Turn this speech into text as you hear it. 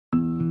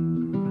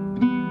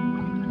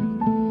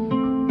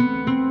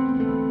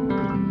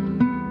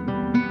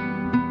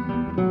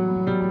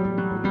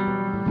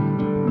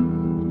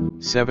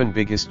7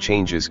 Biggest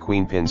Changes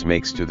Queenpins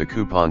Makes to the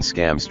Coupon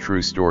Scams.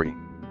 True story.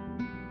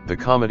 The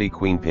comedy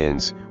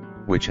Queenpins,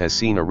 which has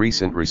seen a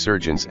recent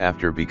resurgence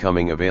after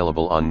becoming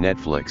available on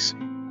Netflix,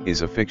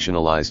 is a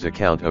fictionalized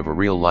account of a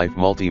real-life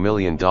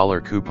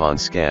multi-million-dollar coupon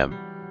scam.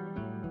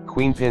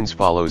 Queenpins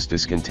follows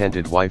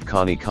discontented wife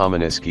Connie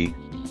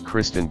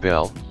Kristen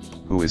Bell,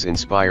 who is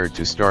inspired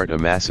to start a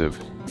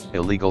massive,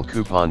 illegal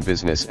coupon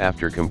business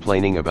after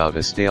complaining about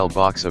a stale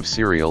box of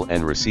cereal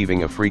and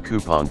receiving a free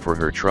coupon for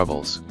her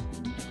troubles.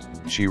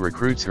 She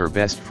recruits her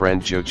best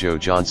friend JoJo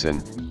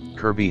Johnson,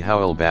 Kirby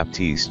Howell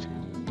Baptiste,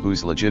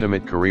 whose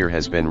legitimate career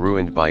has been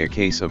ruined by a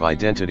case of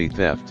identity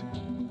theft.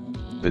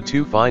 The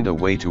two find a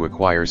way to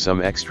acquire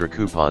some extra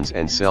coupons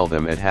and sell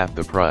them at half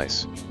the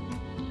price.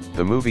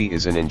 The movie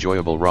is an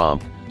enjoyable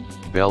romp.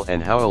 Bell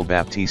and Howell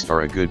Baptiste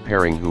are a good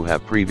pairing who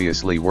have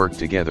previously worked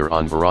together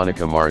on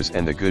Veronica Mars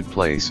and The Good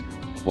Place,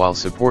 while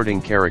supporting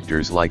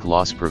characters like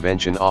Loss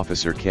Prevention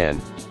Officer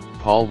Ken,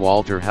 Paul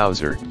Walter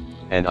Hauser,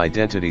 and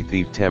identity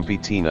thief Tempe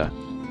Tina,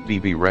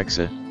 Bebe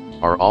Rexha,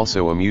 are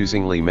also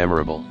amusingly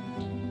memorable.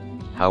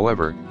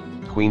 However,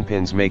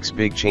 Queenpins makes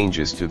big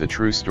changes to the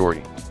true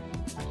story.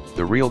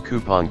 The real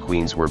coupon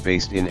queens were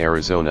based in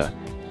Arizona,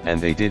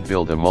 and they did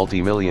build a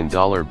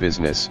multi-million-dollar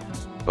business,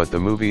 but the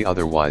movie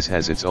otherwise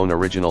has its own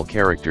original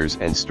characters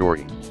and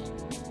story.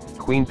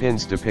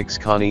 Queenpins depicts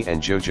Connie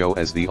and JoJo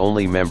as the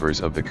only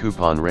members of the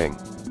coupon ring.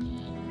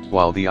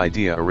 While the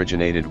idea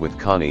originated with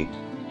Connie,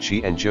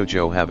 she and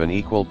JoJo have an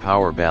equal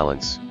power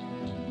balance.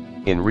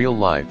 In real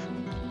life,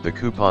 the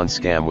coupon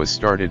scam was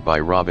started by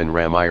Robin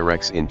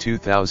Ramirez in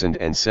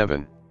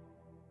 2007.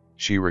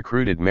 She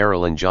recruited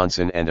Marilyn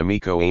Johnson and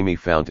amico Amy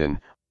Fountain,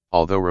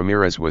 although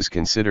Ramirez was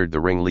considered the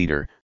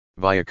ringleader,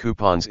 via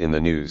coupons in the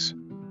news.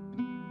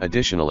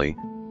 Additionally,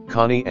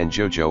 Connie and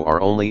JoJo are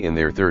only in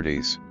their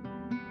 30s.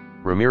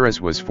 Ramirez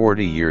was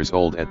 40 years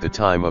old at the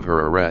time of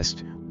her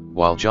arrest,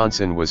 while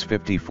Johnson was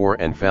 54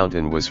 and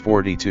Fountain was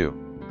 42.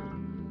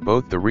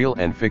 Both the real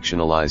and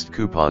fictionalized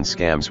coupon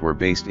scams were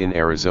based in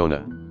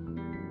Arizona.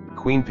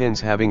 Queenpins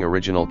having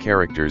original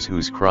characters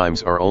whose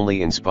crimes are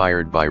only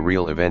inspired by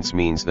real events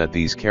means that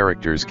these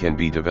characters can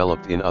be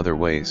developed in other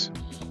ways.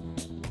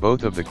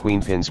 Both of the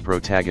Queenpins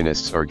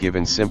protagonists are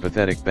given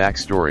sympathetic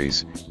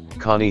backstories.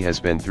 Connie has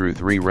been through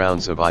 3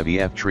 rounds of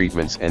IVF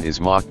treatments and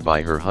is mocked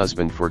by her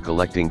husband for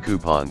collecting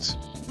coupons.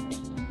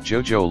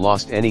 JoJo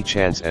lost any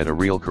chance at a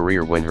real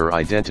career when her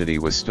identity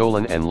was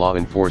stolen and law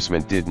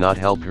enforcement did not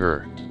help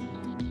her.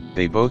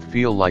 They both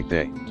feel like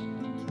they.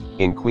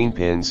 In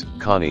Queenpins,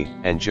 Connie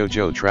and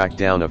JoJo track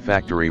down a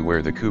factory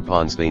where the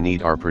coupons they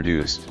need are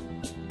produced.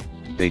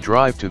 They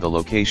drive to the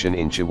location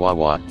in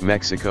Chihuahua,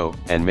 Mexico,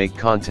 and make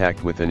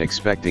contact with an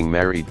expecting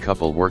married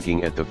couple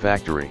working at the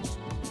factory.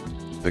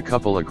 The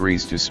couple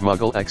agrees to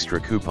smuggle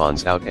extra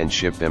coupons out and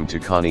ship them to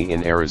Connie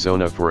in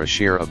Arizona for a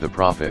share of the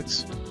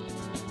profits.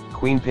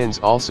 Queenpins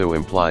also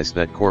implies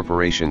that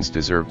corporations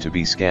deserve to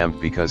be scammed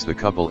because the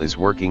couple is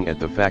working at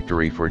the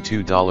factory for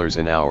 $2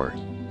 an hour.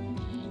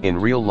 In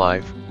real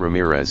life,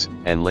 Ramirez,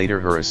 and later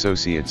her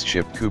associates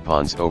shipped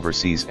coupons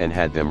overseas and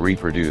had them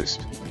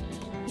reproduced.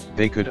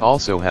 They could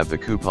also have the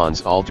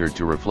coupons altered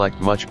to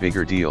reflect much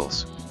bigger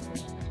deals.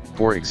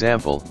 For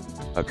example,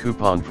 a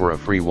coupon for a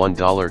free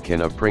 $1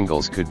 can of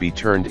Pringles could be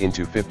turned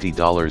into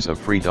 $50 of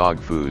free dog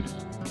food.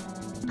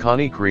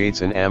 Connie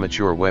creates an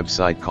amateur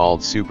website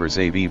called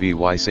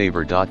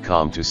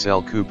superzavvysaver.com to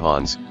sell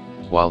coupons,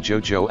 while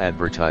JoJo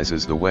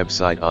advertises the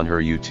website on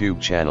her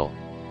YouTube channel.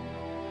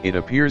 It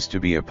appears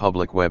to be a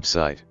public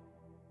website.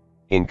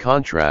 In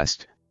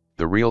contrast,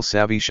 the real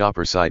savvy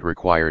shopper site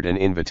required an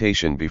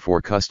invitation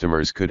before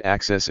customers could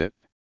access it.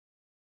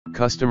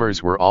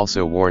 Customers were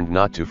also warned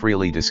not to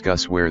freely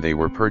discuss where they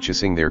were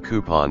purchasing their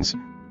coupons,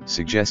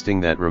 suggesting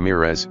that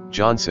Ramirez,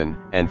 Johnson,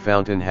 and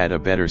Fountain had a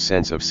better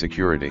sense of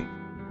security.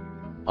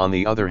 On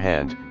the other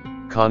hand,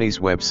 Connie's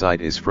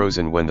website is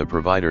frozen when the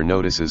provider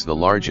notices the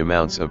large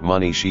amounts of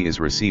money she is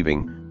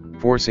receiving,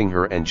 forcing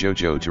her and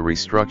JoJo to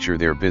restructure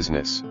their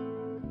business.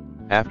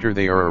 After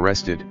they are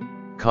arrested,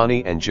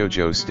 Connie and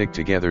JoJo stick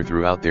together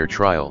throughout their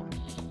trial.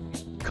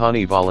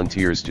 Connie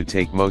volunteers to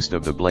take most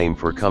of the blame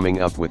for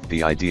coming up with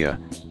the idea,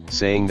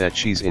 saying that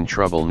she's in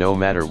trouble no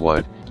matter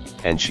what,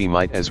 and she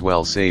might as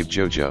well save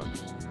JoJo.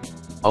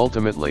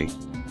 Ultimately,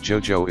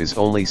 JoJo is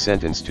only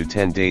sentenced to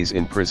 10 days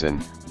in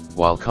prison,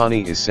 while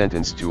Connie is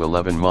sentenced to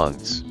 11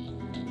 months.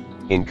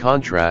 In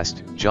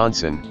contrast,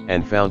 Johnson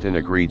and Fountain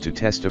agreed to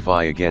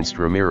testify against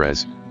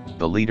Ramirez,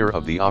 the leader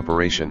of the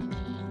operation.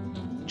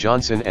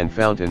 Johnson and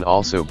Fountain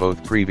also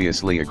both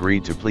previously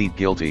agreed to plead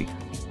guilty,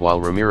 while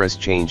Ramirez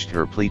changed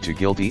her plea to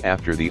guilty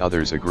after the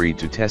others agreed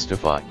to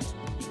testify.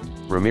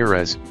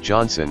 Ramirez,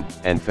 Johnson,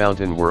 and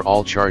Fountain were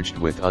all charged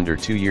with under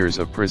 2 years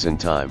of prison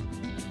time.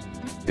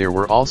 They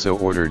were also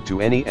ordered to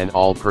any and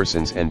all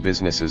persons and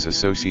businesses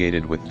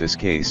associated with this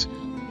case,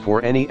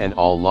 for any and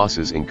all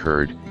losses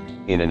incurred,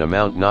 in an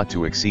amount not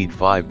to exceed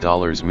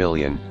 $5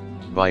 million,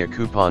 via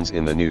coupons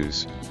in the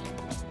news.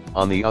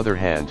 On the other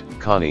hand,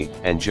 Connie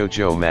and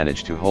JoJo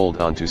managed to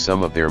hold on to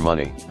some of their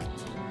money.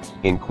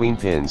 In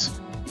Queenpins,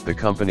 The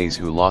companies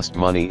who lost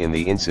money in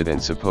the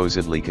incident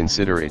supposedly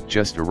consider it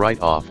just a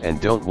write-off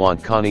and don't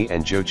want Connie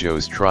and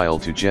JoJo's trial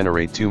to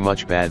generate too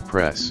much bad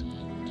press.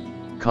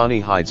 Connie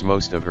hides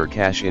most of her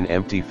cash in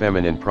empty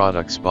feminine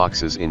products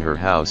boxes in her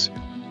house,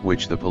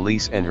 which the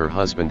police and her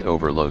husband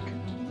overlook.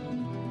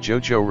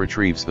 JoJo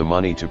retrieves the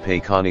money to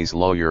pay Connie's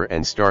lawyer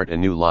and start a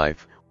new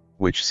life,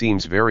 which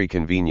seems very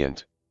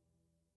convenient.